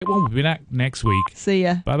We'll be back next week. See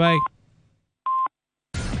ya. Bye-bye.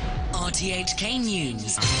 RTHK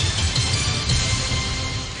News.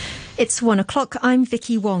 It's 1 o'clock. I'm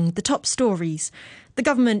Vicky Wong. The top stories. The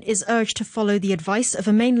government is urged to follow the advice of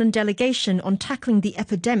a mainland delegation on tackling the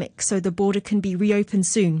epidemic so the border can be reopened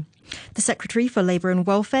soon. The Secretary for Labour and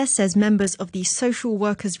Welfare says members of the Social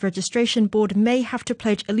Workers Registration Board may have to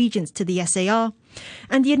pledge allegiance to the SAR.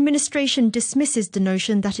 And the administration dismisses the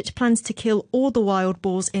notion that it plans to kill all the wild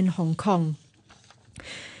boars in Hong Kong.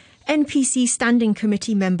 NPC Standing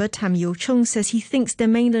Committee member Tam Yo Chung says he thinks the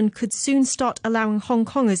mainland could soon start allowing Hong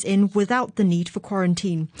Kongers in without the need for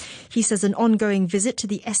quarantine. He says an ongoing visit to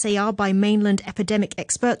the SAR by mainland epidemic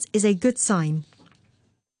experts is a good sign.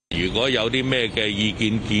 If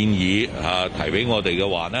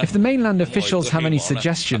the mainland officials have any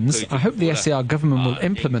suggestions, I hope the SAR government will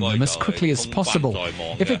implement them as quickly as possible.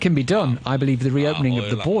 If it can be done, I believe the reopening of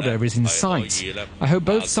the border is in sight. I hope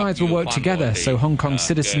both sides will work together so Hong Kong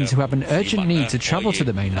citizens who have an urgent need to travel to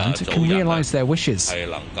the mainland can realise their wishes.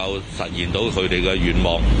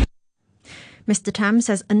 Mr. Tam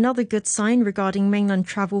says another good sign regarding mainland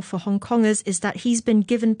travel for Hong Kongers is that he's been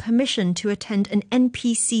given permission to attend an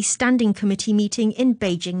NPC Standing Committee meeting in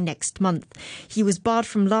Beijing next month. He was barred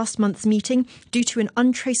from last month's meeting due to an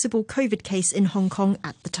untraceable COVID case in Hong Kong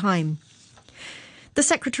at the time. The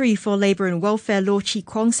Secretary for Labour and Welfare, Law Chi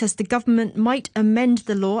Kwong, says the government might amend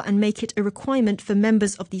the law and make it a requirement for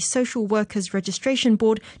members of the Social Workers Registration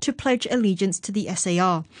Board to pledge allegiance to the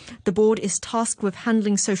SAR. The board is tasked with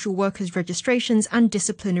handling social workers' registrations and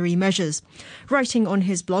disciplinary measures. Writing on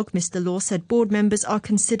his blog, Mr. Law said board members are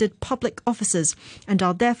considered public officers and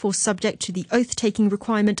are therefore subject to the oath-taking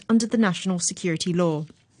requirement under the National Security Law.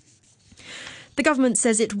 The government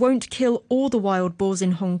says it won't kill all the wild boars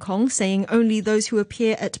in Hong Kong, saying only those who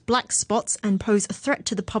appear at black spots and pose a threat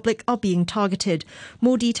to the public are being targeted.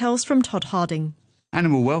 More details from Todd Harding.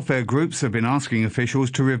 Animal welfare groups have been asking officials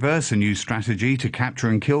to reverse a new strategy to capture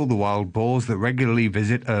and kill the wild boars that regularly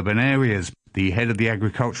visit urban areas. The head of the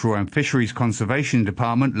Agricultural and Fisheries Conservation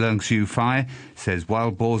Department, Leung Siu Fai, says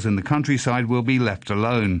wild boars in the countryside will be left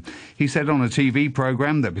alone. He said on a TV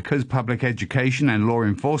programme that because public education and law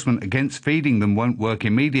enforcement against feeding them won't work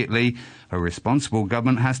immediately, a responsible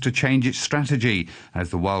government has to change its strategy as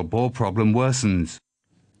the wild boar problem worsens.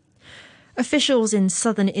 Officials in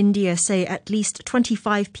southern India say at least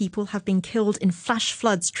 25 people have been killed in flash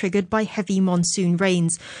floods triggered by heavy monsoon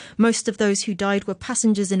rains. Most of those who died were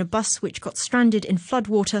passengers in a bus which got stranded in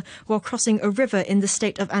floodwater while crossing a river in the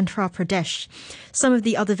state of Andhra Pradesh. Some of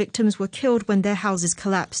the other victims were killed when their houses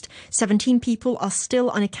collapsed. 17 people are still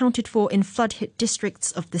unaccounted for in flood-hit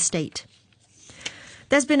districts of the state.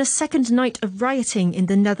 There's been a second night of rioting in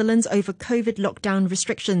the Netherlands over COVID lockdown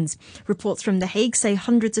restrictions. Reports from The Hague say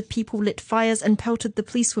hundreds of people lit fires and pelted the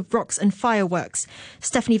police with rocks and fireworks.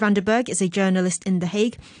 Stephanie van der Berg is a journalist in The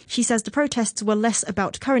Hague. She says the protests were less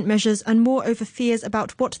about current measures and more over fears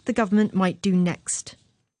about what the government might do next.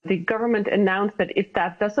 The government announced that if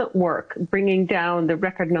that doesn't work, bringing down the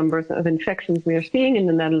record numbers of infections we are seeing in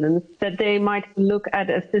the Netherlands, that they might look at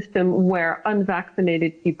a system where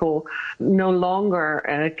unvaccinated people no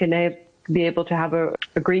longer can be able to have a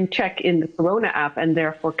green check in the Corona app and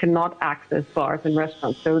therefore cannot access bars and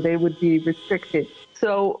restaurants. So they would be restricted.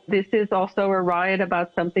 So this is also a riot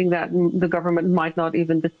about something that the government might not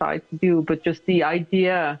even decide to do, but just the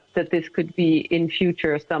idea that this could be in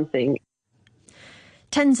future something.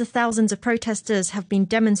 Tens of thousands of protesters have been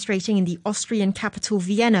demonstrating in the Austrian capital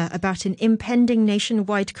Vienna about an impending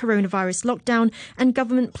nationwide coronavirus lockdown and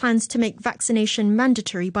government plans to make vaccination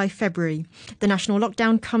mandatory by February. The national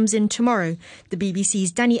lockdown comes in tomorrow. The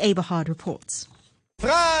BBC's Danny Eberhard reports.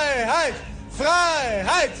 Freiheit!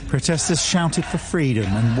 Freiheit! Protesters shouted for freedom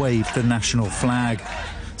and waved the national flag.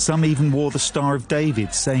 Some even wore the Star of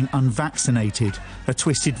David, saying unvaccinated, a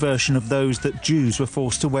twisted version of those that Jews were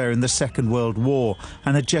forced to wear in the Second World War,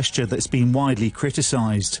 and a gesture that's been widely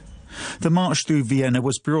criticised. The march through Vienna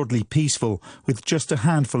was broadly peaceful, with just a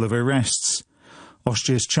handful of arrests.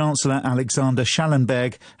 Austria's Chancellor Alexander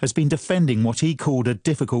Schallenberg has been defending what he called a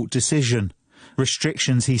difficult decision.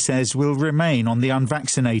 Restrictions, he says, will remain on the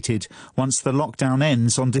unvaccinated once the lockdown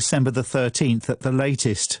ends on December the 13th at the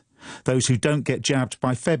latest. Those who don't get jabbed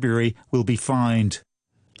by February will be fined.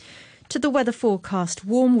 To the weather forecast,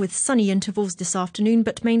 warm with sunny intervals this afternoon,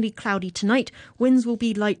 but mainly cloudy tonight. Winds will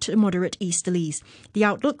be light to moderate easterlies. The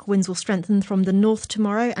outlook, winds will strengthen from the north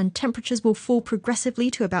tomorrow and temperatures will fall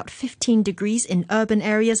progressively to about 15 degrees in urban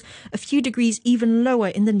areas, a few degrees even lower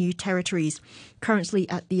in the New Territories. Currently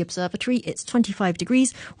at the observatory, it's 25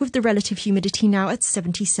 degrees with the relative humidity now at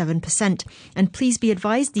 77%. And please be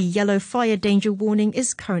advised the yellow fire danger warning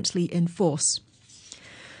is currently in force.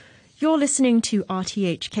 You're listening to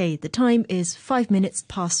RTHK. The time is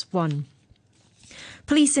 1:05.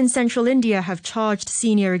 Police in central India have charged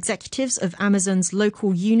senior executives of Amazon's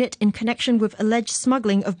local unit in connection with alleged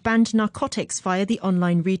smuggling of banned narcotics via the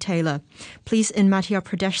online retailer. Police in Madhya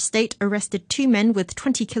Pradesh state arrested 2 men with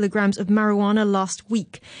 20 kilograms of marijuana last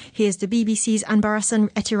week. Here's the BBC's Anbarasan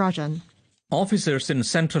Etirajan. Officers in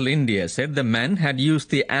central India said the men had used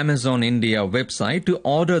the Amazon India website to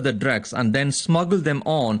order the drugs and then smuggle them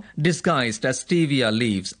on disguised as stevia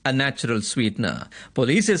leaves, a natural sweetener.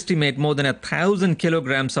 Police estimate more than 1,000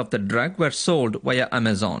 kilograms of the drug were sold via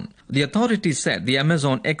Amazon. The authorities said the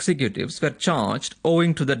Amazon executives were charged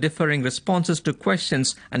owing to the differing responses to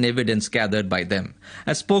questions and evidence gathered by them.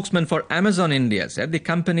 A spokesman for Amazon India said the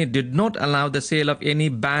company did not allow the sale of any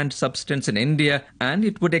banned substance in India and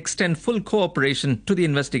it would extend full cooperation to the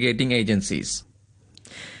investigating agencies.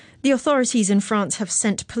 The authorities in France have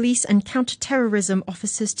sent police and counter-terrorism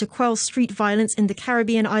officers to quell street violence in the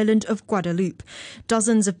Caribbean island of Guadeloupe.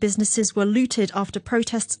 Dozens of businesses were looted after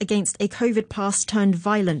protests against a COVID pass turned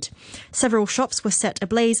violent. Several shops were set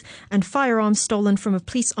ablaze and firearms stolen from a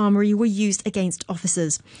police armory were used against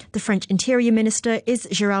officers. The French Interior Minister is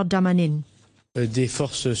Gérald Darmanin. Des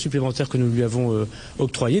forces supplémentaires que nous lui avons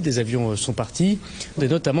octroyées, des avions sont partis, et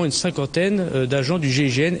notamment une cinquantaine d'agents du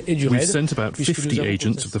GIGN et du RAID. We've sent about 50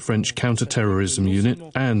 agents of the French counter-terrorism unit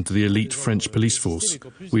and the elite French police force.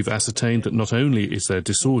 We've ascertained that not only is there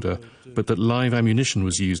disorder, but that live ammunition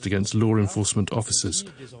was used against law enforcement officers,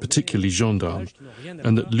 particularly gendarmes,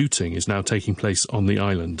 and that looting is now taking place on the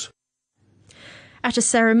island. At a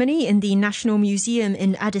ceremony in the National Museum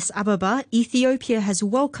in Addis Ababa, Ethiopia has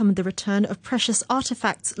welcomed the return of precious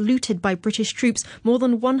artefacts looted by British troops more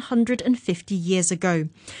than 150 years ago.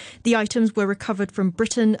 The items were recovered from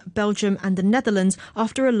Britain, Belgium and the Netherlands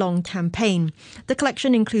after a long campaign. The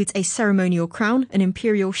collection includes a ceremonial crown, an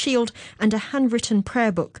imperial shield and a handwritten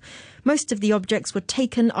prayer book. Most of the objects were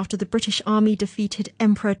taken after the British Army defeated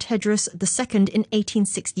Emperor Tewodros II in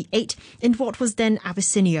 1868 in what was then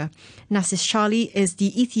Abyssinia. Nassis Charlie is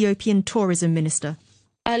the Ethiopian tourism minister.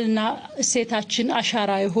 A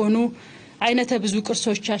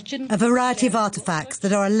variety of artefacts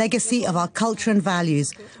that are a legacy of our culture and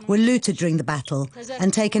values were looted during the battle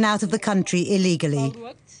and taken out of the country illegally.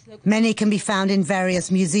 Many can be found in various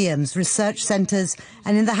museums, research centres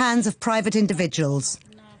and in the hands of private individuals.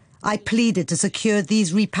 I pleaded to secure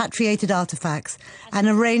these repatriated artefacts and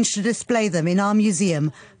arranged to display them in our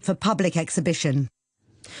museum for public exhibition.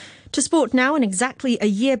 To sport now, and exactly a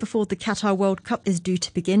year before the Qatar World Cup is due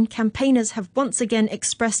to begin, campaigners have once again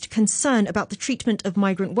expressed concern about the treatment of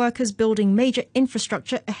migrant workers building major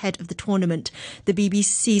infrastructure ahead of the tournament. The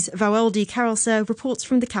BBC's Vaweldi Karalser reports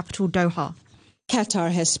from the capital Doha.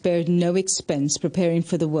 Qatar has spared no expense preparing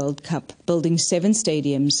for the World Cup, building 7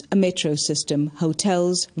 stadiums, a metro system,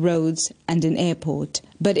 hotels, roads and an airport.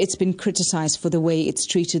 But it's been criticised for the way it's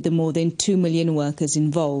treated the more than 2 million workers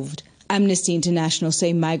involved. Amnesty International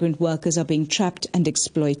say migrant workers are being trapped and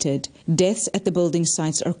exploited. Deaths at the building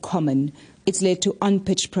sites are common. It's led to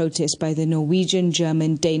unpitched protests by the Norwegian,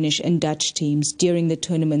 German, Danish and Dutch teams during the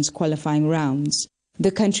tournament's qualifying rounds. The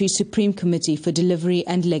country's Supreme Committee for Delivery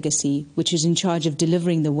and Legacy, which is in charge of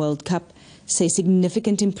delivering the World Cup, say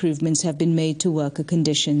significant improvements have been made to worker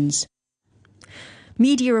conditions.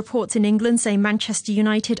 Media reports in England say Manchester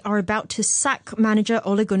United are about to sack manager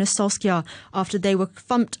Ole Gunnar Solskjaer after they were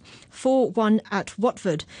thumped 4-1 at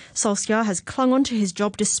Watford. Solskjaer has clung on to his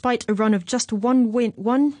job despite a run of just one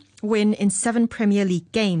win in 7 Premier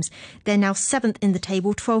League games. They're now 7th in the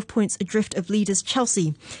table, 12 points adrift of leaders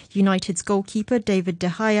Chelsea. United's goalkeeper David De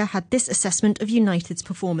Gea had this assessment of United's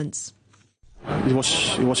performance. It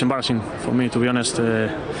was embarrassing for me, to be honest.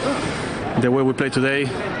 The way we played today,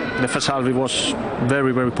 the first half it was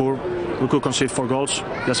very, very poor. We could concede 4 goals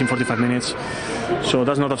just in 45 minutes. So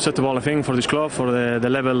that's not acceptable, I think, for this club, for the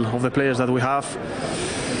level of the players that we have.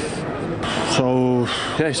 So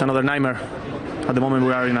yeah, it's another nightmare. At the moment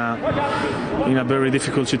we are in a very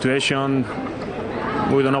difficult situation.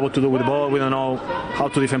 We don't know what to do with the ball. We don't know how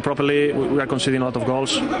to defend properly. We are conceding a lot of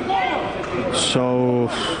goals. So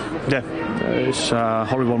yeah, it's a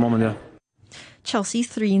horrible moment, yeah. Chelsea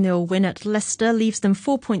 3-0 win at Leicester leaves them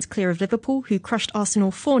 4 points clear of Liverpool, who crushed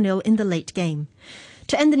Arsenal 4-0 in the late game.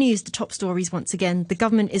 To end the news, the top stories once again. The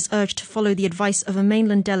government is urged to follow the advice of a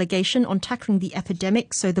mainland delegation on tackling the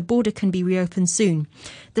epidemic so the border can be reopened soon.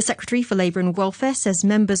 The Secretary for Labour and Welfare says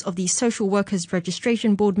members of the Social Workers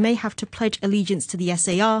Registration Board may have to pledge allegiance to the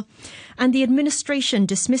SAR. And the administration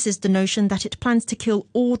dismisses the notion that it plans to kill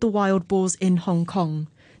all the wild boars in Hong Kong.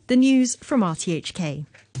 The news from RTHK.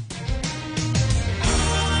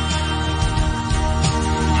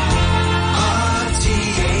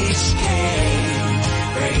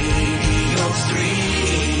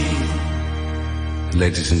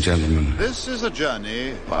 Ladies and gentlemen, this is a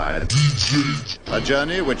journey by a DJ. A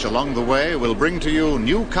journey which along the way will bring to you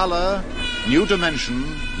new color, new dimension,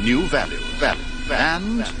 new value,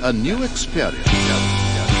 and a new experience.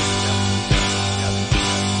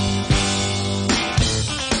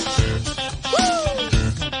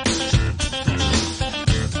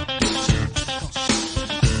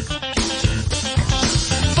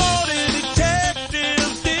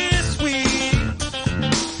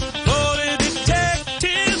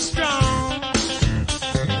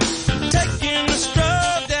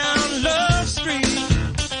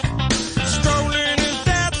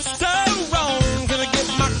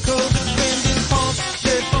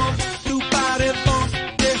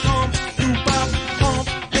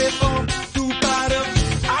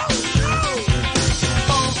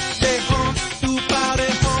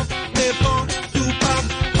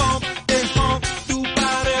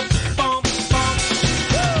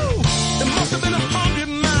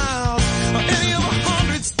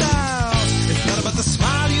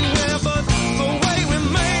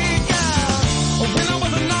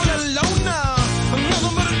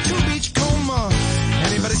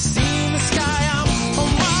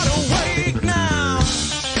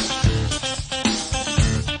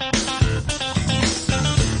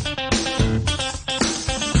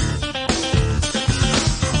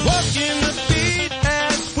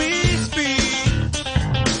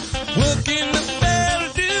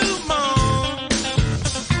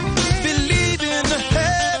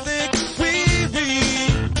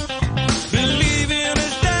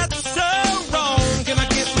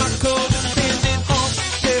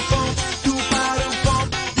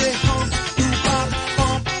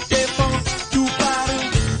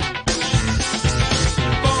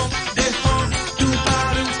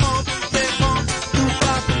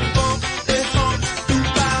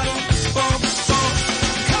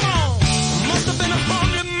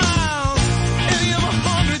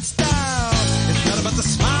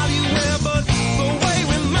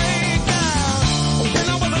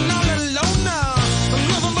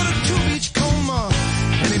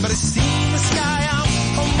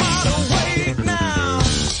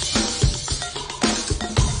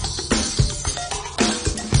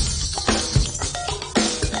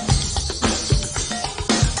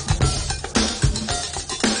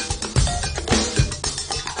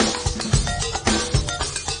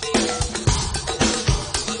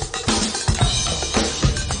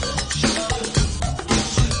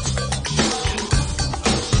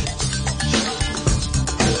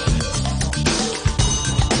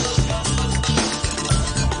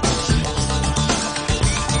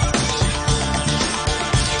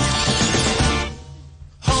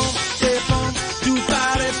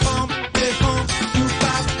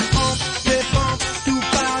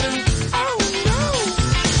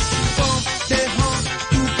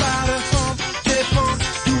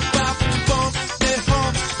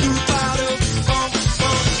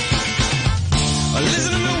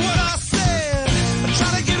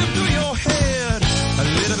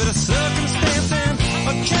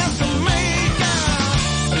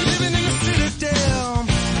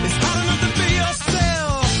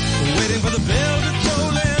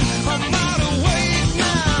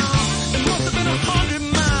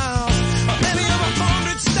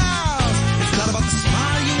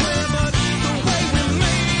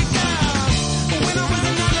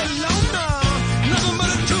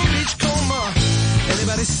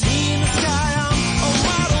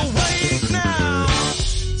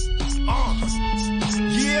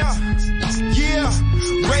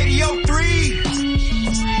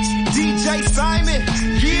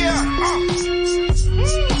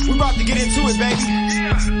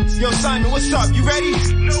 Yo, Simon, what's up? You ready?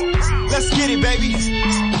 Let's get it, baby.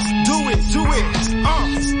 Do it.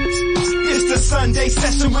 It's the Sunday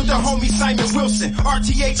session with the homie Simon Wilson.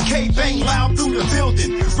 RTHK bang loud through the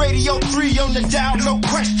building. Radio 3 on the dial, no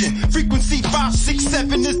question. Frequency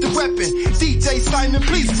 567 is the weapon. DJ Simon,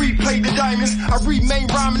 please replay the diamonds. I remain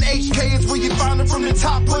rhyming. HK is where you find them, from the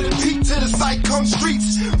top of the peak to the Cyclone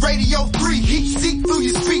streets. Radio 3, heat seek through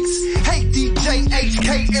your speaks. Hey DJ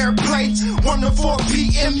HK Airplay, 1 to 4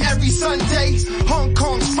 p.m. every Sunday. Hong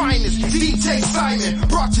Kong's finest, DJ Simon,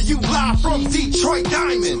 brought to you live from Detroit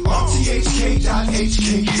Diamond.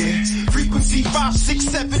 RTHK.HK, yeah. Frequency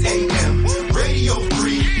 567 AM. Radio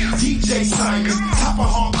 3, DJ Simon, top of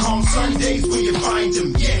Hong Kong Sundays where you find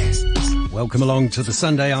them, yeah. Welcome along to the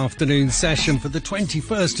Sunday afternoon session for the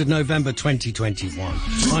 21st of November 2021.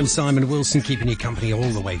 I'm Simon Wilson, keeping you company all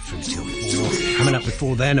the way through till 4. Coming up before then,